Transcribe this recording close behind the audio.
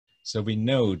So we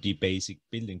know the basic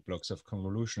building blocks of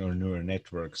convolutional neural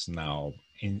networks now.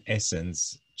 In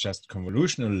essence, just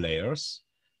convolutional layers,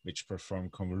 which perform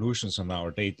convolutions on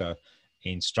our data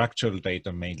in structural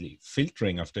data, mainly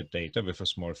filtering of the data with a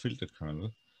small filter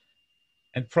kernel,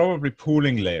 and probably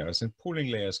pooling layers. And pooling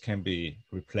layers can be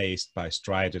replaced by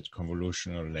strided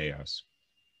convolutional layers.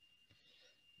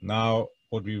 Now,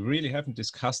 what we really haven't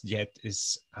discussed yet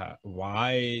is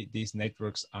why these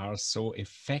networks are so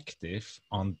effective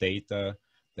on data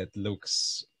that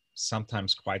looks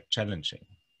sometimes quite challenging.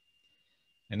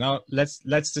 And now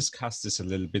let's discuss this a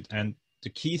little bit. And the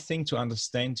key thing to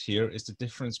understand here is the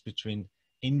difference between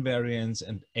invariance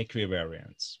and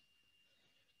equivariance.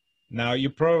 Now, you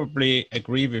probably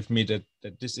agree with me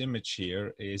that this image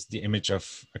here is the image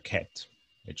of a cat.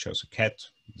 It shows a cat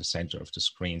in the center of the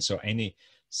screen. So any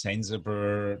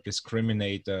sensible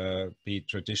discriminator, be it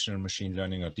traditional machine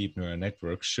learning or deep neural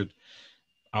networks, should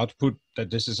output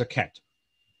that this is a cat.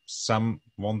 Some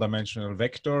one-dimensional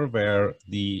vector where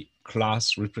the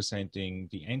class representing,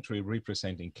 the entry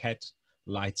representing cat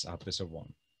lights up as a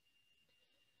 1.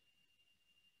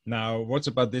 Now, what's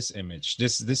about this image?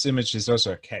 This image is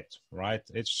also a cat, right?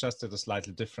 It's just at a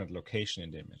slightly different location in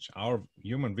the image. Our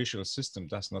human visual system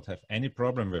does not have any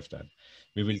problem with that.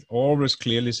 We will always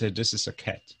clearly say this is a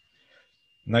cat.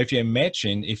 Now, if you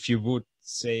imagine, if you would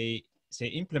say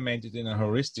implement it in a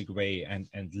heuristic way and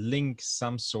link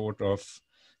some sort of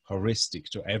heuristic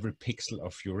to every pixel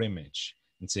of your image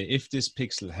and say, if this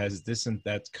pixel has this and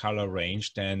that color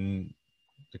range, then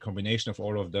the combination of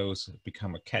all of those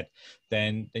become a cat,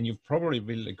 then you probably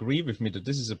will agree with me that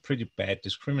this is a pretty bad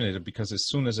discriminator, because as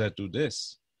soon as I do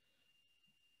this,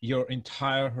 your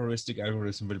entire heuristic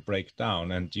algorithm will break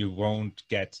down and you won't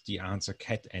get the answer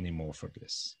cat anymore for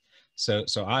this. So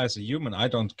I, as a human, I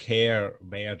don't care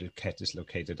where the cat is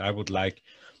located. I would like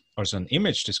also an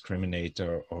image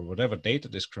discriminator or whatever data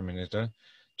discriminator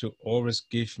to always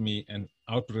give me an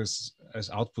output as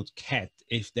output cat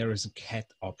if there is a cat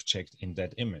object in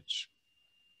that image.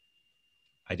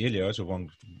 Ideally, I also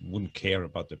wouldn't care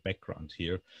about the background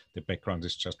here. The background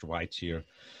is just white here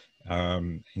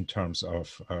in terms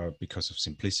of, because of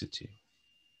simplicity.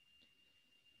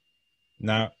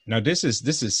 Now this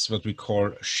is what we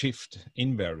call shift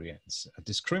invariance. A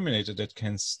discriminator that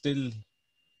can still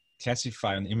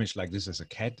classify an image like this as a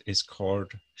cat is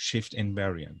called shift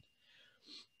invariant.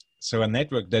 So a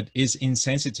network that is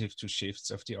insensitive to shifts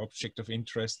of the object of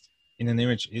interest in an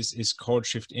image is called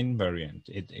shift invariant.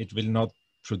 It will not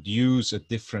produce a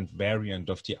different variant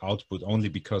of the output only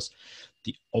because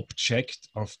the object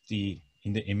of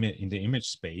in the image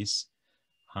space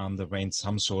underwent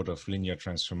some sort of linear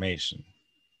transformation.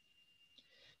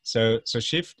 So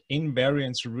shift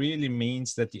invariance really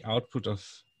means that the output of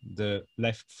the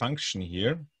left function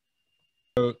here.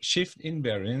 So shift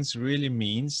invariance really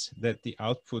means that the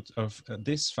output of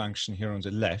this function here on the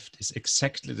left is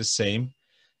exactly the same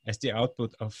as the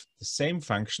output of the same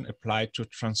function applied to a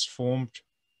transformed,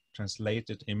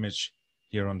 translated image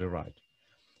here on the right.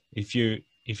 If you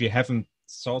haven't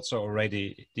thought so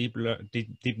already,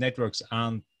 deep networks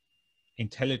aren't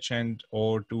intelligent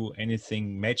or do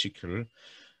anything magical.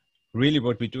 Really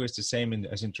what we do is the same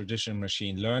as in traditional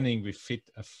machine learning. We fit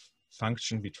a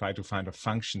function, we try to find a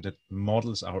function that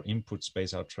models our input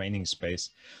space, our training space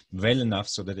well enough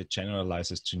so that it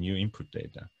generalizes to new input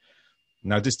data.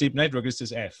 Now this deep network is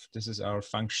this f. This is our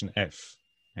function f,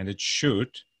 and it should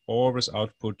always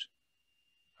output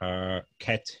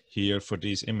cat here for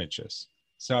these images.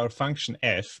 So our function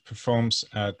f performs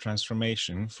a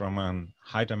transformation from a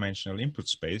high dimensional input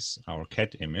space, our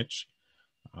cat image,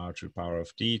 r to the power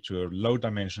of d, to a low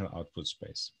dimensional output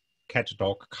space. Cat,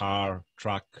 dog, car,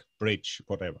 truck, bridge,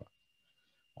 whatever.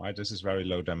 Right? This is very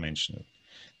low dimensional.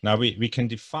 Now we can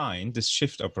define this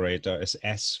shift operator as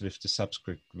s with the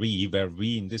subscript v, where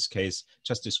v in this case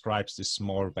just describes this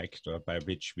small vector by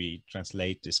which we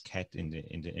translate this cat in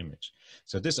the image.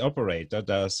 So this operator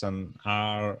does an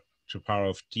r to the power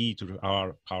of d to the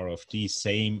r power of d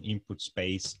same input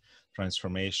space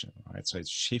transformation. Right? So it's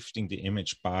shifting the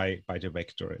image by the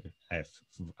vector f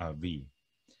v.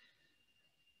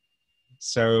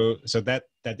 So that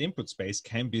input space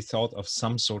can be thought of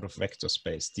some sort of vector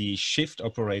space. The shift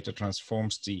operator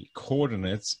transforms the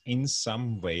coordinates in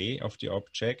some way of the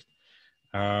object,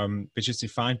 which is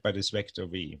defined by this vector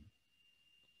v.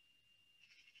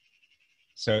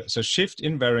 So shift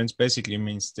invariance basically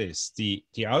means this: the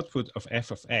output of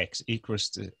f of x equals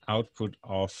the output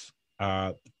of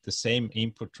the same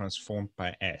input transformed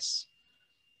by s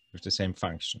with the same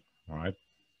function. All right.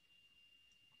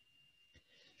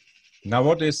 Now,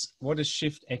 what is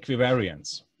shift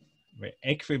equivariance? Well,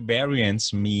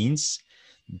 equivariance means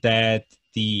that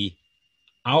the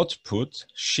output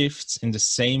shifts in the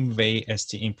same way as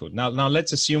the input. Now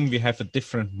let's assume we have a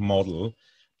different model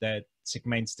that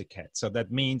segments the cat. So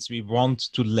that means we want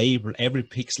to label every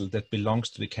pixel that belongs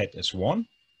to the cat as 1,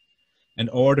 and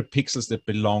all the pixels that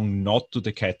belong not to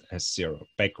the cat as 0,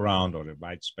 background or the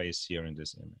white space here in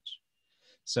this image.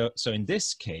 So in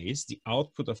this case, the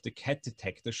output of the cat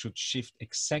detector should shift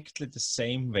exactly the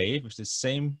same way with the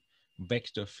same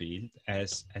vector field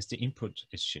as the input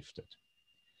is shifted.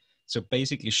 So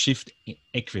basically shift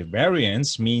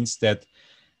equivariance means that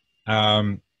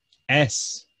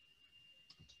S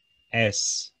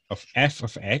of f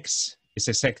of x is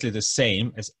exactly the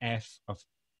same as f of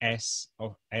s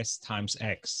times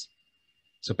x.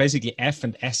 So basically f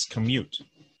and s commute.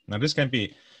 Now this can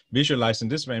be visualized in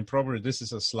this way, and probably this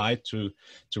is a slide to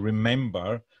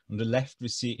remember. On the left we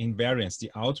see invariance.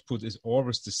 The output is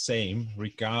always the same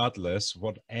regardless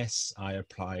what s I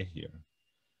apply here.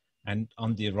 And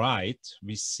on the right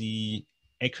we see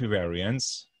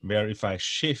equivariance, where if I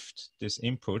shift this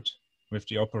input with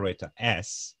the operator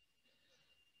s,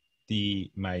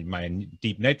 my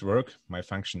deep network, my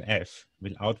function f,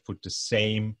 will output the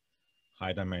same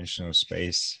high dimensional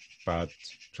space but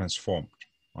transformed,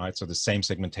 right? So the same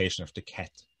segmentation of the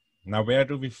cat. Now, where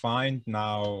do we find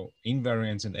now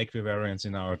invariance and equivariance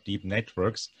in our deep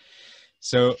networks?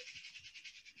 So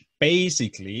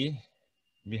basically,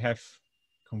 we have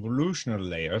convolutional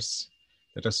layers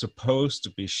that are supposed to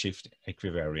be shift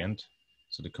equivariant.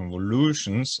 So the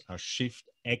convolutions are shift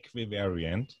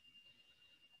equivariant,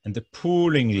 and the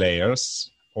pooling layers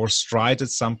or strided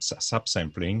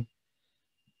subsampling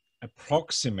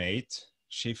approximate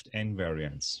shift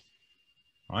invariance,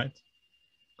 right?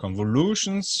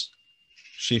 Convolutions,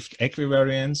 shift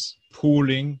equivariance,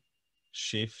 pooling,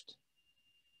 shift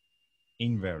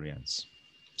invariance.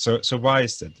 So why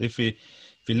is that? If we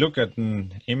look at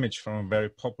an image from a very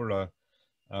popular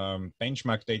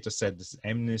benchmark data set, this is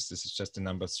MNIST, this is just the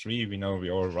number 3. We know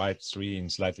we all write 3 in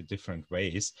slightly different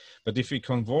ways. But if we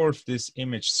convolve this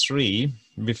image 3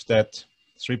 with that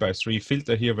 3x3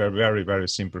 filter here, very, very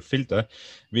simple filter,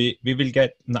 we will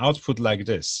get an output like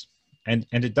this. And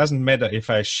it doesn't matter if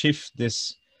I shift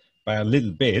this by a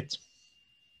little bit,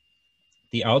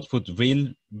 the output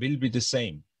will be the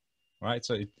same, right?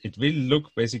 So it will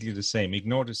look basically the same.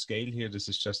 Ignore the scale here. This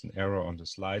is just an error on the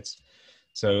slides.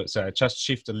 So I just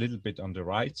shift a little bit on the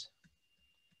right,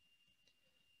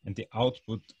 and the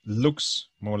output looks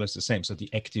more or less the same. So the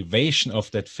activation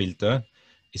of that filter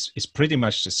is pretty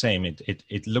much the same.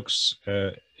 It looks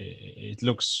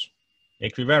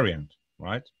equivariant,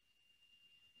 right?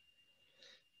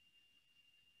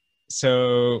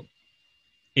 So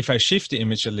if I shift the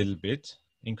image a little bit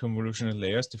in convolutional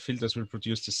layers, the filters will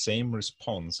produce the same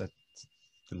response at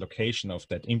the location of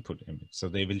that input image. So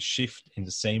they will shift in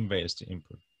the same way as the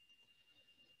input.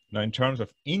 Now, in terms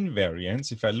of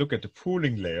invariance, if I look at the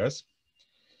pooling layers,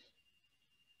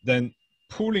 then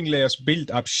pooling layers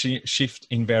build up shift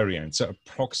invariance. So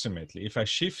approximately, if I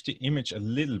shift the image a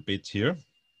little bit here,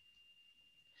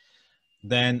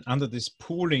 then under this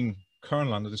pooling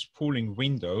kernel, under this pooling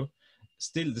window,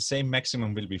 still the same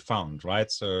maximum will be found,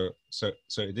 right? So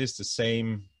it is the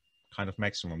same kind of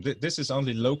maximum. This is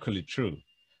only locally true,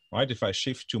 right? If I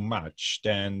shift too much,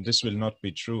 then this will not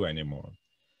be true anymore.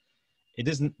 It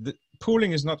isn't, the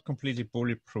pooling is not completely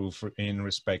bulletproof in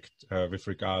respect with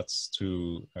regards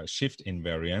to shift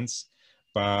invariance,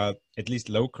 but at least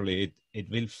locally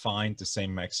it will find the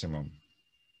same maximum.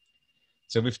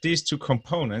 So with these two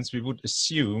components, we would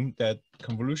assume that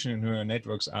convolutional neural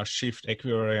networks are shift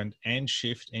equivariant and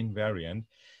shift invariant.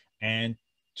 And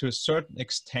to a certain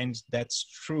extent, that's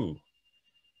true.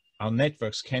 Our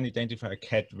networks can identify a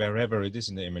cat wherever it is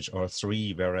in the image, or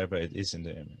 3 wherever it is in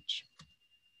the image.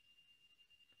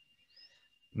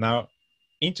 Now,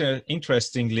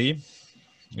 interestingly,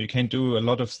 you can do a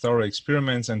lot of thorough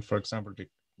experiments. And for example, the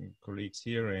colleagues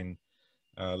here in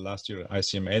last year,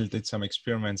 ICML did some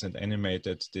experiments and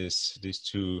animated these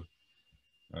two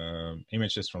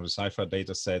images from the CIFAR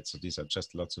data set. So these are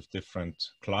just lots of different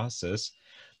classes.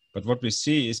 But what we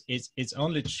see is it's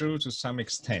only true to some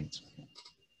extent.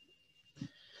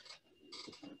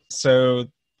 So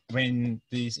when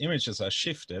these images are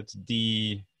shifted,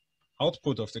 the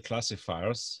output of the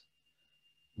classifiers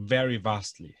vary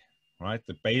vastly, right?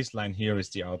 The baseline here is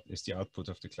the output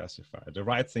of the classifier. The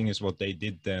right thing is what they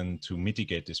did then to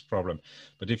mitigate this problem.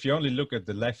 But if you only look at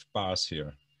the left bars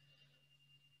here,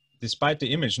 despite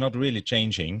the image not really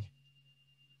changing,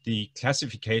 the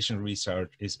classification result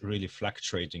is really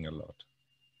fluctuating a lot.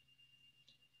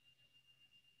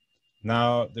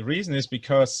 Now, the reason is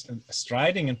because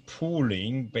striding and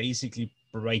pooling basically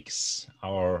breaks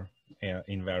our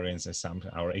invariance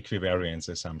assumption, our equivariance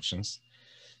assumptions,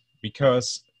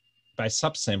 because by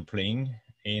subsampling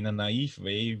in a naive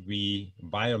way, we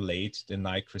violate the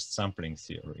Nyquist sampling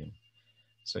theorem.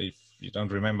 So if you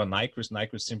don't remember Nyquist,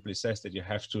 Nyquist simply says that you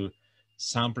have to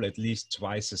sample at least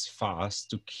twice as fast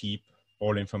to keep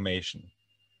all information.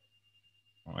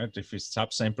 All right, if we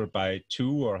subsample by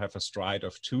 2 or have a stride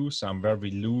of 2 somewhere,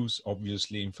 we lose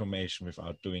obviously information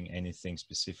without doing anything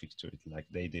specific to it, like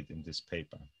they did in this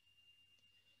paper.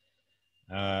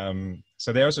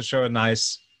 So they also show a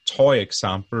nice toy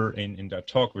example in their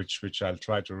talk, which I'll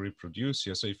try to reproduce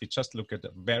here. So if you just look at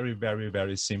a very, very,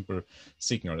 very simple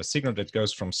signal, a signal that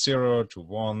goes from 0 to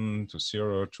 1 to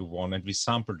 0 to 1, and we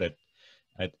sample that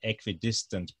at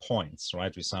equidistant points,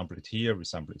 right? We sample it here, we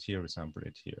sample it here, we sample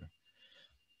it here.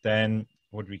 Then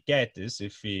what we get is,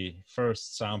 if we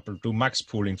first sample, do max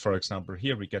pooling, for example,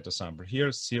 here, we get a sample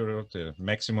here, 0, the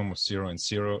maximum of 0 and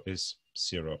 0 is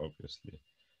 0, obviously.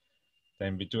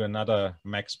 Then we do another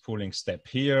max pooling step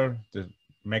here. The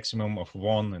maximum of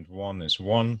 1 and 1 is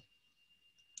 1.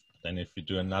 Then if we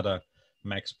do another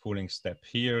max pooling step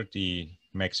here, the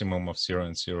maximum of 0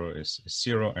 and 0 is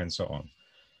 0, and so on.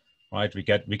 Right? We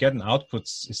get an output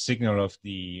signal of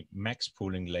the max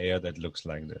pooling layer that looks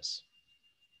like this.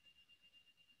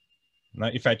 Now,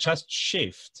 if I just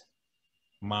shift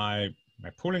my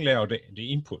pooling layer, or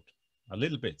the input a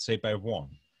little bit, say by 1,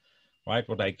 right?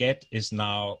 What I get is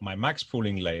now my max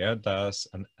pooling layer does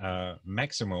a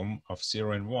maximum of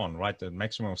 0 and 1, right? The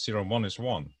maximum of 0 and 1 is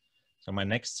 1. So my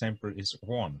next sample is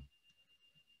 1.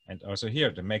 And also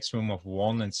here, the maximum of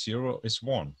 1 and 0 is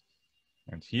 1.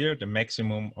 And here, the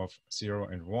maximum of 0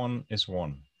 and 1 is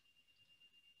 1.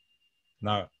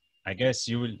 Now, I guess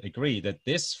you will agree that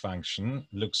this function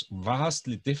looks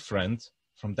vastly different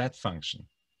from that function.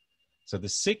 So the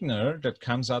signal that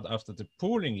comes out after the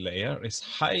pooling layer is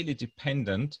highly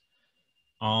dependent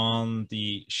on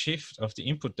the shift of the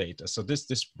input data. So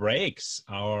this breaks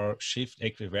our shift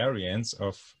equivariance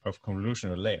of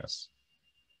convolutional layers.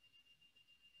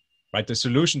 Right, the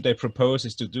solution they propose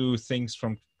is to do things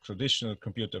from traditional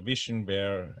computer vision,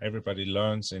 where everybody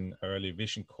learns in early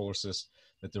vision courses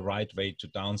that the right way to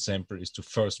downsample is to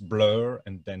first blur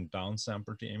and then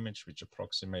downsample the image, which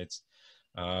approximates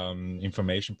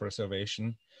information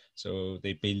preservation. So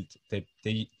they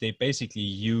basically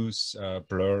use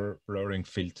blurring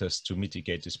filters to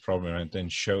mitigate this problem, and then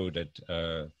show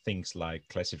that things like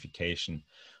classification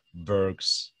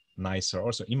works nicer.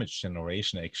 Also, image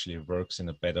generation actually works in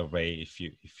a better way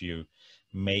if you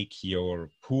make your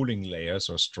pooling layers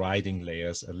or striding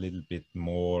layers a little bit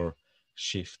more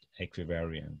shift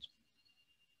equivariant.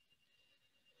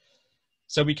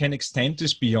 So we can extend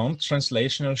this beyond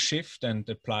translational shift and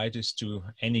apply this to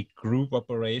any group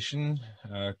operation.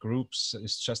 Groups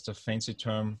is just a fancy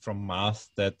term from math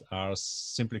that are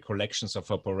simply collections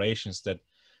of operations that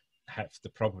have the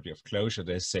property of closure,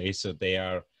 they say. So they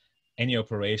are any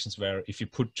operations where if you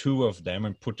put 2 of them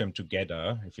and put them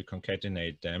together, if you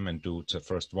concatenate them and do the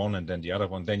first one and then the other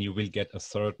one, then you will get a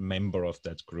third member of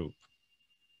that group.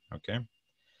 Okay.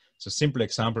 So a simple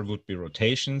example would be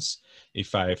rotations.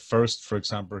 If I first, for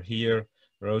example, here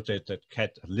rotate that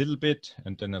cat a little bit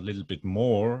and then a little bit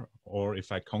more, or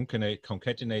if I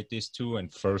concatenate these two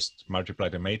and first multiply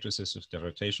the matrices of the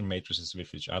rotation matrices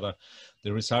with each other,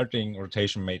 the resulting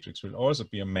rotation matrix will also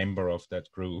be a member of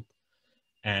that group.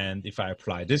 And if I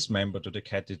apply this member to the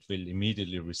cat, it will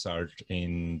immediately result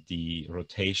in the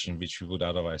rotation, which we would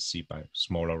otherwise see by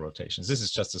smaller rotations. This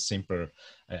is just a simple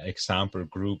example.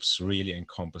 Groups really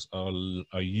encompass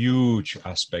a huge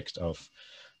aspect of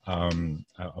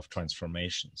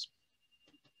transformations.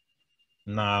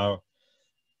 Now,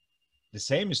 the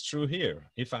same is true here.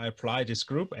 If I apply this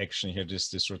group action here,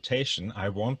 this rotation, I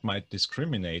want my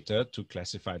discriminator to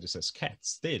classify this as cat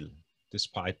still,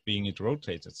 despite being it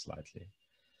rotated slightly.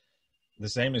 The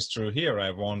same is true here.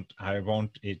 I want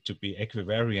it to be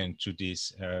equivariant to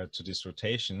these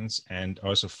rotations, and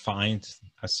also find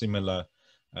a similar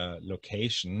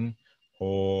location,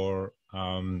 or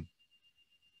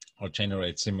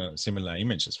generate similar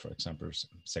images. For example,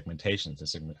 segmentation.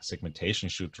 The segmentation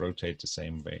should rotate the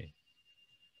same way.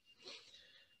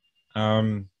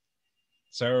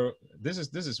 So this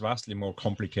is vastly more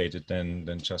complicated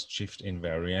than just shift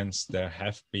invariance. There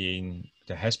has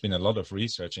been a lot of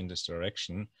research in this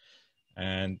direction,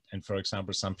 and for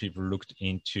example, some people looked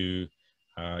into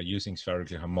using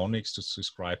spherical harmonics to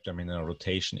describe them in a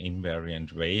rotation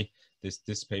invariant way.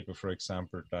 This paper, for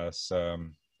example, does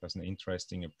an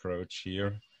interesting approach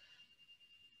here.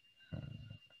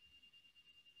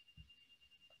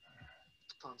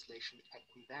 Translation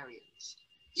equivariance.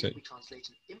 If we translate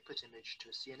an input image to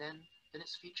a CNN, then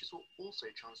its features will also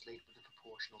translate with a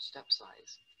proportional step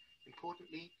size.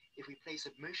 Importantly, if we place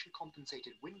a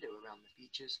motion-compensated window around the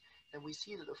features, then we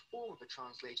see that the form of the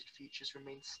translated features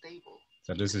remains stable.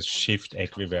 So this is shift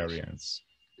equivariance.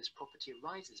 This property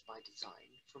arises by design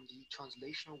from the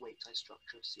translational weight size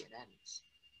structure of CNNs.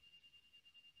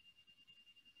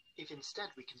 If instead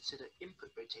we consider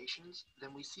input rotations,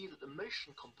 then we see that the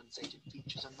motion-compensated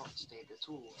features are not stable at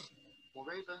all.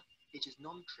 Moreover, it is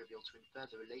non-trivial to infer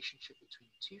the relationship between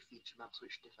two feature maps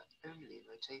which differ only in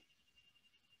rotation.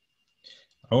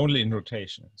 Only in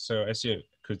rotation. So as you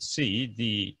could see,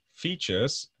 the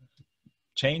features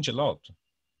change a lot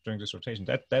during this rotation.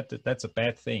 That's a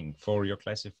bad thing for your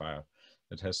classifier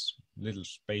that has little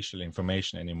spatial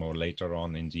information anymore later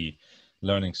on in the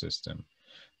learning system.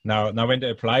 Now when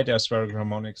they apply their spherical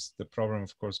harmonics, the problem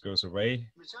of course goes away.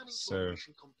 Returning to a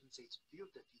motion-compensated view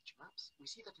of the feature maps, we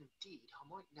see that indeed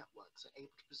harmonic networks are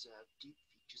able to preserve deep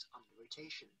features under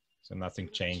rotation. So nothing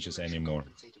changes anymore.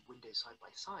 Compensated windows side by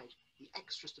side, the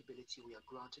extra stability we are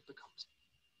granted becomes.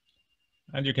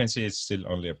 And you can see it's still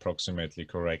only approximately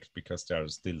correct because there are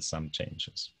still some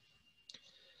changes.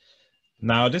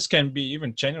 Now this can be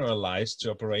even generalized to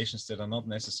operations that are not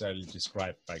necessarily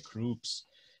described by groups.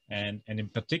 And in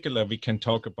particular, we can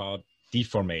talk about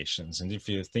deformations. And if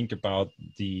you think about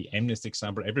the MNIST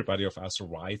example, everybody of us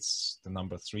writes the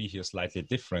number 3 here slightly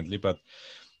differently. But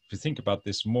if you think about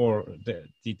this more,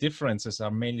 the differences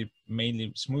are mainly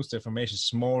smooth deformations,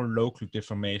 small local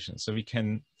deformations. So we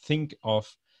can think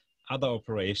of other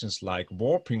operations like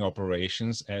warping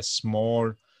operations as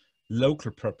small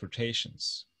local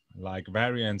permutations, like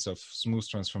variants of smooth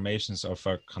transformations of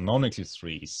a canonical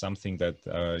 3, something that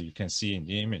you can see in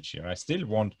the image here. I still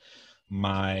want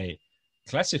my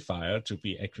classifier to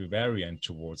be equivariant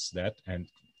towards that and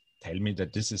tell me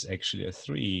that this is actually a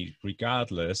 3,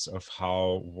 regardless of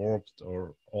how warped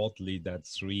or oddly that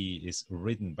 3 is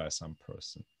written by some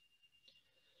person.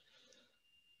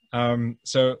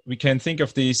 So we can think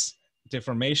of these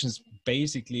deformations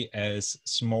basically as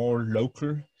small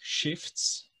local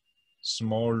shifts,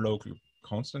 small local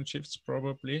constant shifts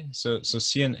probably. So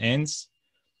CNNs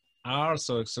are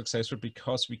so successful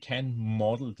because we can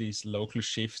model these local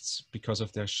shifts because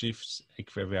of their shifts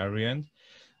equivariant.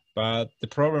 But the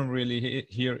problem really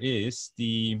here is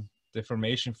the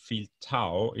deformation field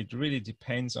tau. It really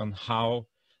depends on how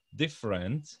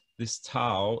different this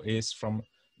tau is from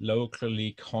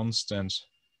locally constant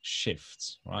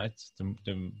shifts, right?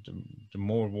 The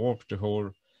more warped the whole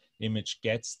image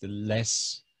gets, the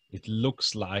less it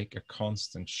looks like a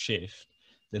constant shift,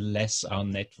 the less our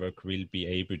network will be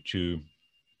able to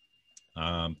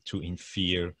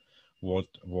infer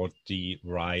what the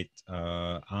right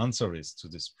answer is to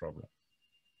this problem.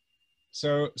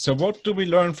 So what do we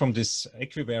learn from this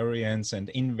equivariance and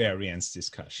invariance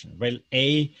discussion? Well,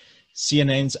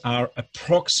 CNNs are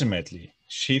approximately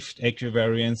shift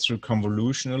equivariant through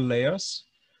convolutional layers,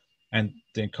 and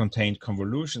they contain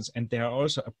convolutions, and they are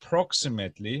also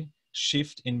approximately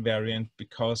shift invariant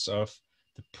because of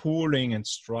the pooling and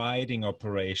striding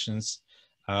operations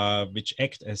which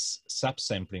act as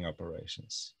subsampling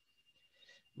operations.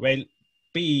 Well,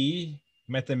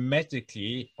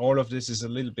 mathematically, all of this is a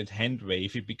little bit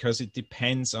hand-wavy because it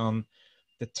depends on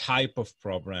the type of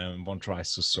problem one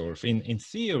tries to solve. In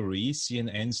theory,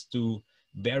 CNNs do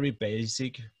very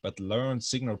basic but learned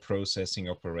signal processing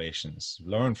operations,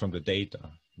 learn from the data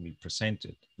we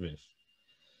presented with.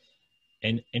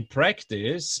 And in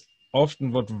practice,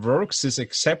 often what works is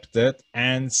accepted,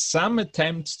 and some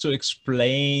attempts to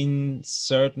explain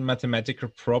certain mathematical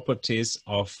properties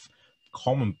of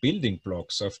common building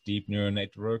blocks of deep neural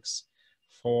networks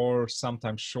for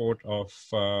sometimes short of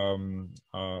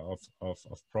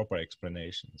proper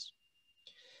explanations.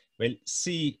 Well,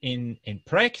 see, in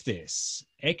practice,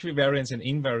 equivariance and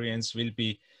invariance will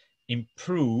be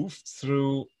improved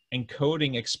through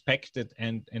encoding expected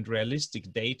and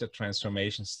realistic data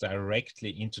transformations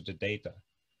directly into the data.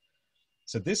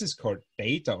 So this is called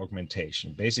data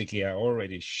augmentation. Basically, I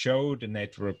already showed the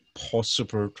network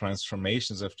possible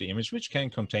transformations of the image, which can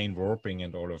contain warping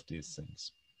and all of these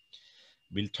things.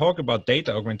 We'll talk about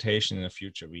data augmentation in a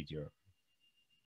future video.